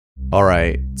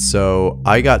Alright, so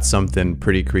I got something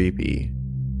pretty creepy.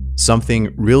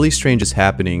 Something really strange is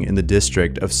happening in the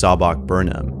district of Sabak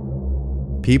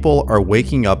Burnham. People are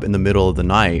waking up in the middle of the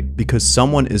night because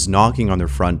someone is knocking on their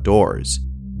front doors.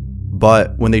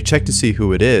 But when they check to see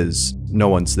who it is, no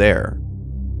one's there.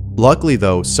 Luckily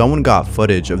though, someone got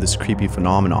footage of this creepy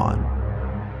phenomenon.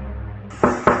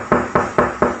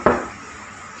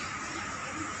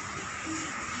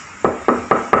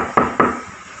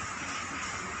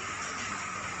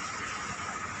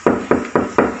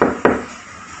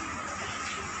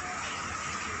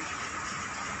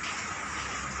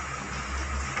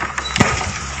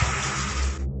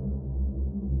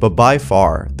 But by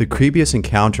far, the creepiest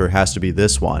encounter has to be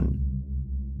this one.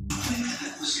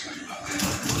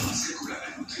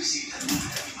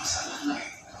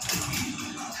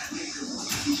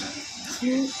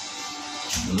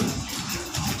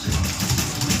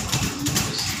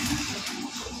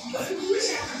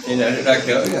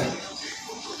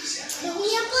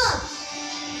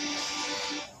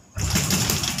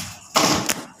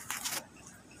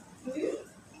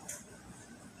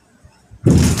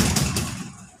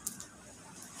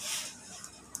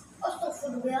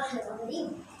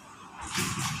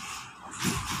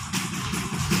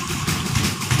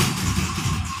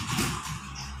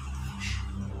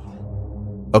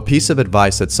 A piece of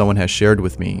advice that someone has shared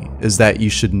with me is that you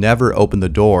should never open the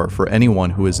door for anyone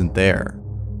who isn't there.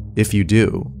 If you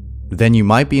do, then you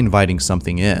might be inviting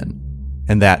something in,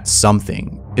 and that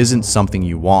something isn't something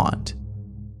you want.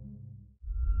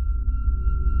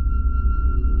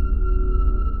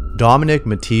 Dominic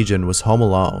Matijan was home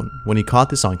alone when he caught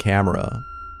this on camera.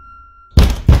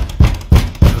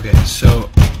 Okay, so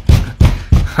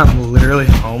I'm literally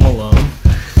home alone.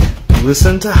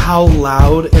 Listen to how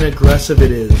loud and aggressive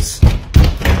it is.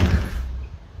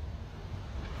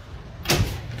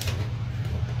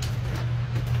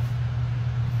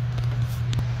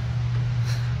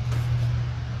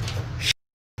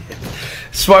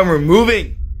 That's why we're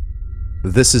moving.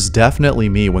 This is definitely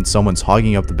me when someone's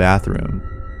hogging up the bathroom.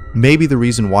 Maybe the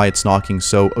reason why it's knocking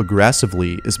so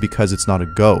aggressively is because it's not a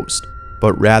ghost,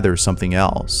 but rather something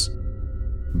else.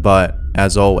 But,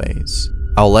 as always,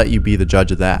 I'll let you be the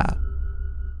judge of that.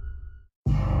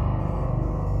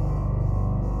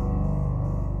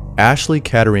 Ashley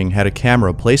Kettering had a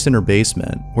camera placed in her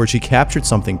basement where she captured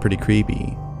something pretty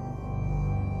creepy.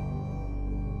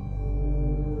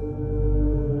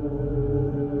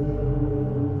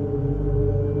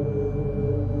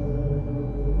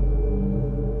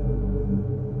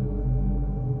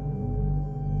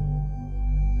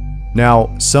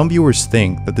 Now, some viewers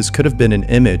think that this could have been an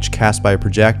image cast by a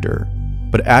projector,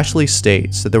 but Ashley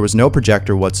states that there was no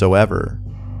projector whatsoever.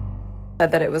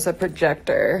 That it was a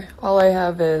projector. All I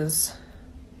have is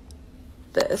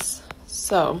this.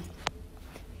 So,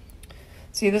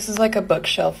 see, this is like a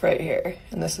bookshelf right here,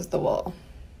 and this is the wall.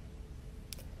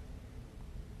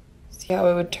 See how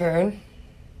it would turn?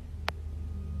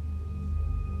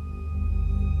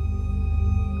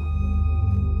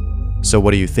 So what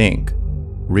do you think?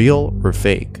 Real or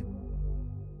fake?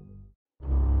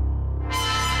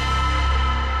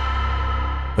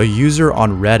 A user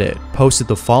on Reddit posted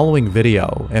the following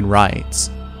video and writes,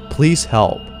 "Please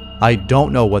help, I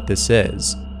don't know what this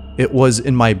is. It was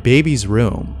in my baby's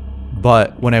room,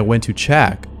 but when I went to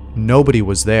check, nobody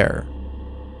was there."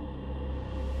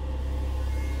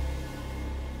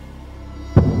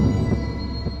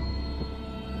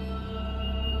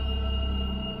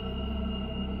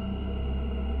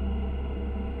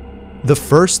 The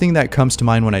first thing that comes to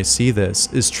mind when I see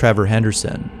this is Trevor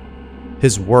Henderson.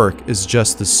 His work is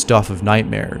just the stuff of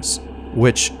nightmares,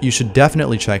 which you should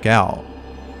definitely check out.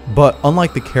 But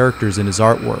unlike the characters in his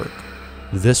artwork,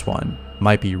 this one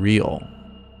might be real.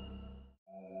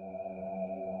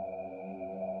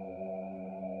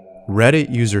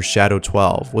 Reddit user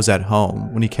Shadow12 was at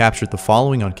home when he captured the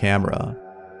following on camera.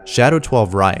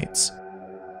 Shadow12 writes,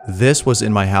 "This was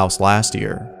in my house last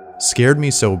year. Scared me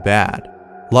so bad.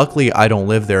 Luckily I don't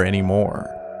live there anymore."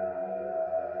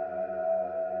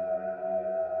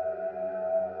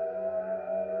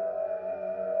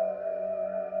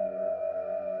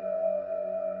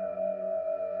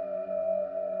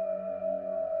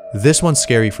 This one's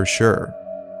scary for sure,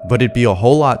 but it'd be a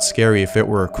whole lot scary if it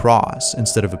were a cross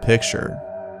instead of a picture.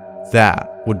 That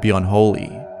would be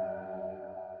unholy.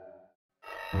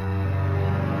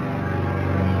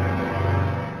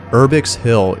 Urbix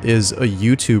Hill is a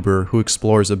YouTuber who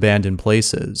explores abandoned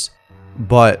places,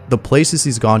 but the places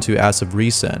he's gone to as of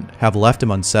recent have left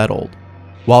him unsettled.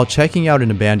 While checking out an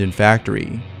abandoned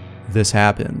factory, this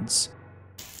happens.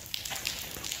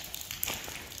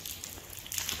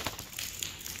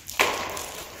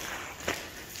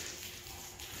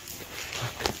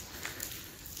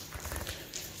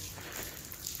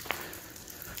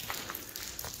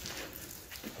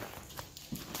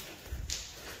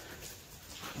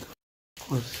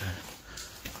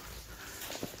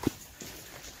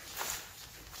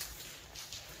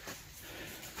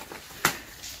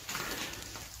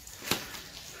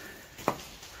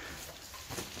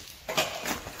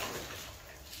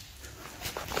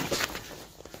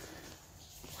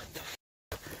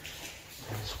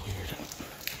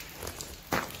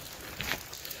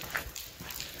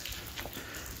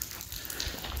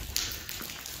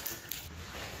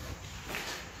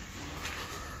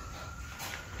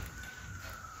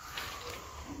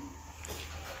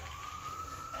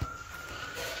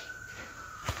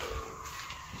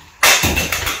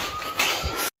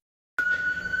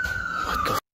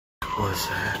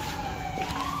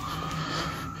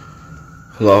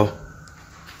 Hello?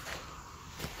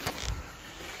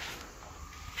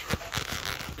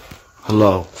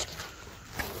 Hello?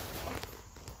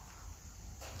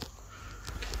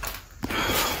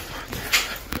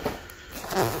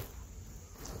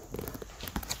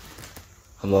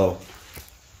 Hello?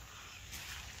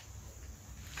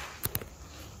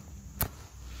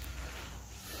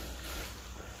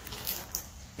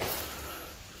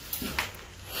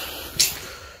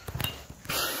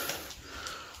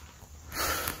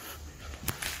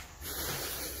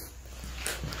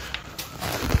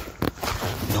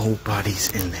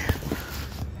 Nobody's in there.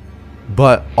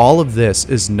 But all of this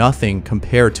is nothing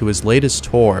compared to his latest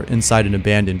tour inside an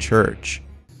abandoned church.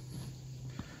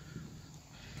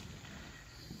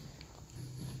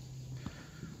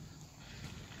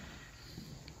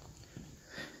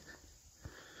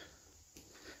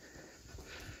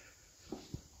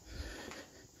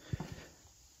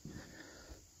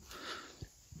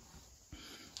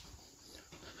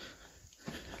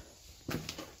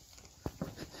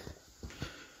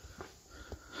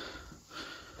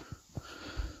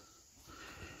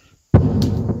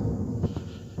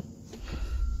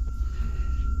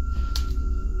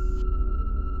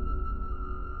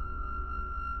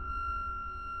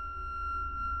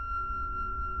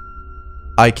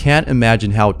 I can't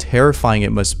imagine how terrifying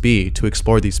it must be to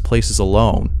explore these places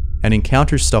alone and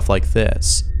encounter stuff like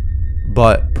this,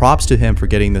 but props to him for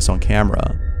getting this on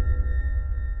camera.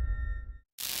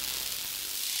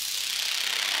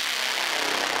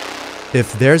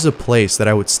 If there's a place that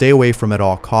I would stay away from at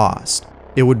all costs,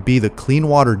 it would be the Clean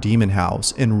Water Demon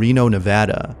House in Reno,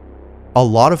 Nevada. A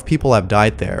lot of people have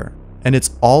died there, and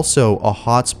it's also a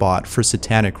hotspot for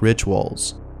satanic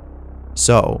rituals.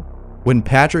 So, when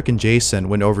Patrick and Jason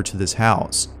went over to this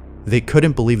house, they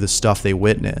couldn't believe the stuff they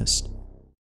witnessed.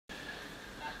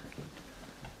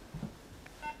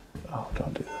 Oh,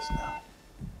 don't do this now.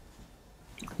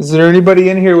 Is there anybody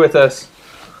in here with us?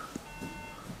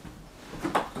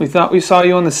 We thought we saw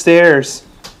you on the stairs.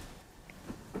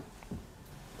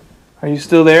 Are you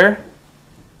still there?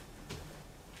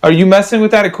 Are you messing with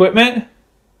that equipment?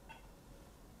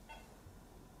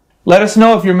 Let us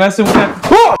know if you're messing with that.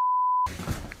 Whoa!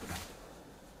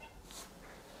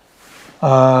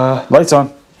 Lights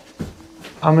on.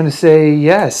 I'm gonna say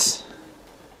yes.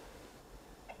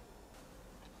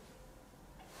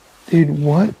 Dude,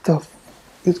 what the f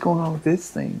is going on with this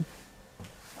thing?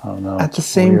 I don't know. At the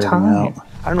same time.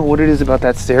 I don't know what it is about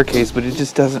that staircase, but it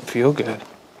just doesn't feel good.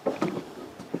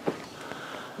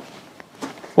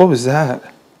 What was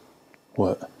that?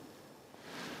 What?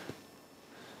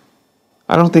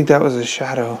 I don't think that was a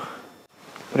shadow,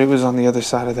 but it was on the other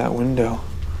side of that window.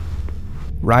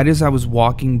 Right as I was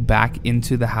walking back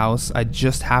into the house, I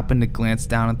just happened to glance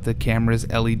down at the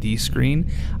camera's LED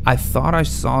screen. I thought I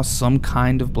saw some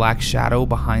kind of black shadow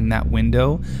behind that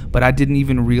window, but I didn't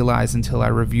even realize until I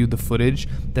reviewed the footage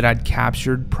that I'd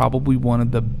captured probably one of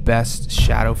the best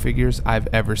shadow figures I've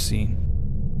ever seen.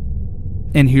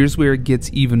 And here's where it gets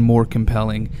even more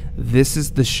compelling. This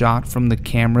is the shot from the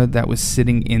camera that was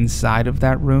sitting inside of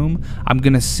that room. I'm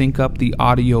gonna sync up the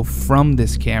audio from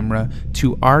this camera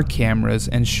to our cameras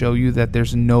and show you that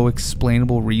there's no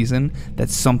explainable reason that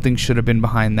something should have been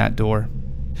behind that door.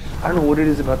 I don't know what it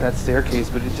is about that staircase,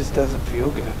 but it just doesn't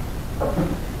feel good.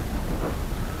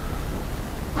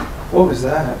 What was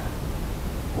that?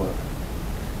 What?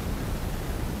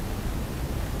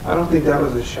 I don't think that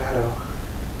was a shadow,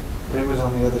 but it was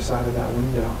on the other side of that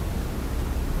window.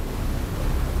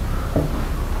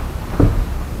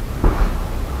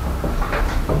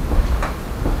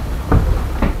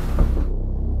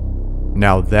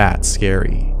 Now that's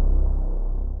scary.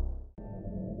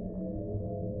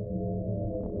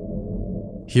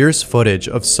 Here's footage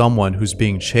of someone who's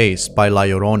being chased by La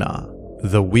Llorona,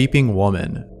 the weeping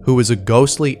woman, who is a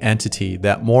ghostly entity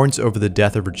that mourns over the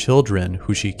death of her children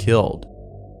who she killed.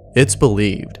 It's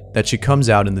believed that she comes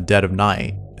out in the dead of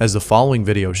night, as the following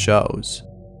video shows.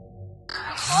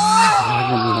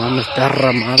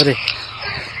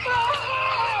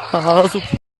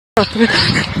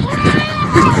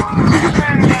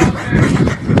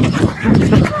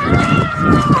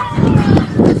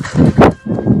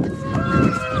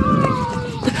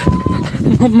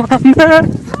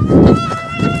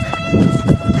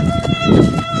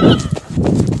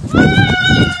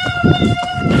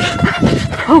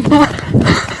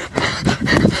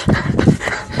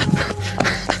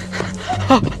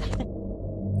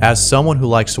 As someone who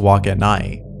likes to walk at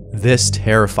night, this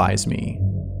terrifies me.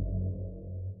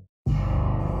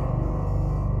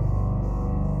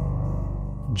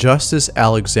 Justice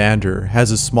Alexander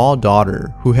has a small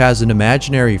daughter who has an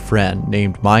imaginary friend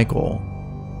named Michael.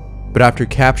 But after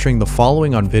capturing the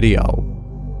following on video,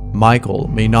 Michael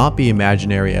may not be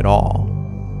imaginary at all.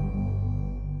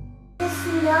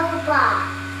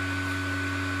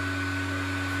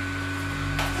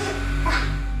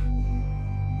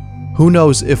 Who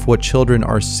knows if what children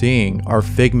are seeing are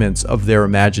figments of their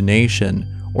imagination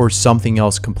or something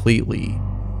else completely.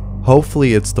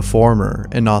 Hopefully it's the former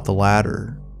and not the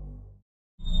latter.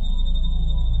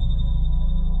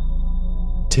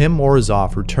 Tim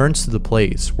Morozov returns to the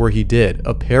place where he did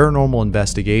a paranormal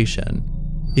investigation.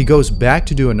 He goes back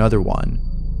to do another one,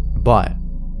 but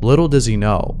little does he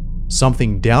know,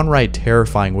 something downright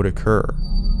terrifying would occur.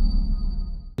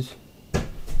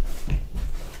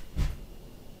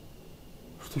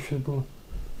 Что сейчас было?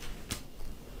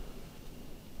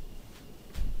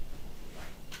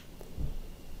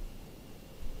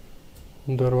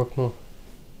 Удар в окно.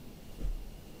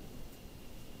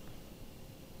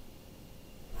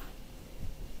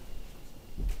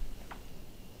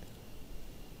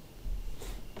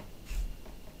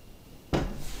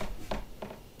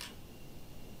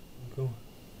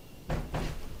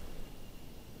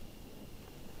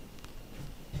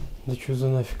 Да чё за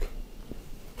нафиг?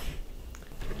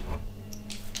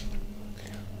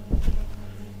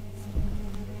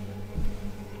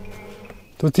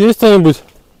 Тут есть кто-нибудь?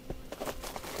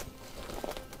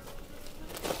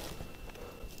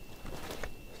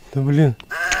 Да блин.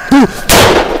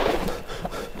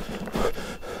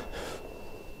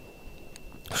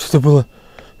 Что это было?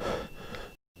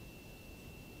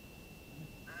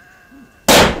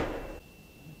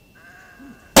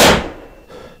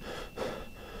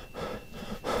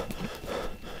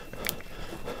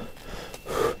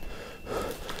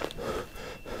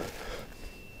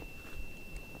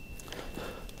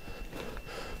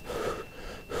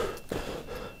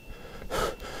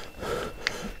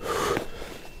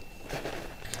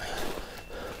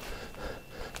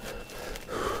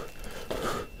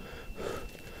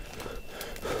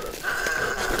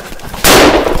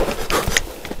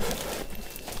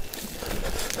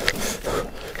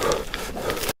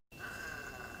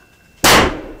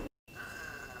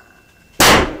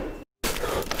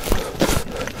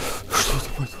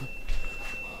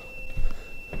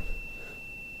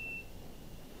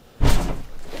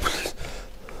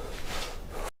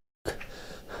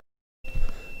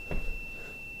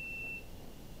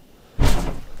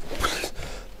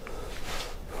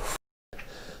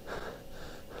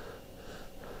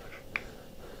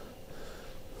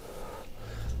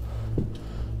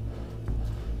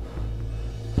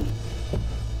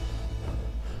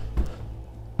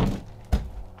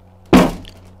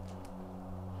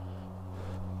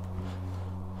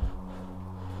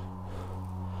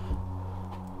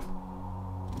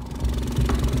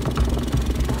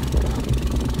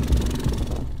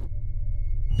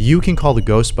 You can call the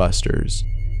Ghostbusters,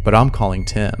 but I'm calling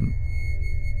Tim.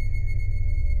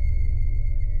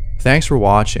 Thanks for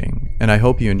watching, and I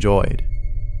hope you enjoyed.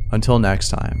 Until next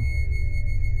time.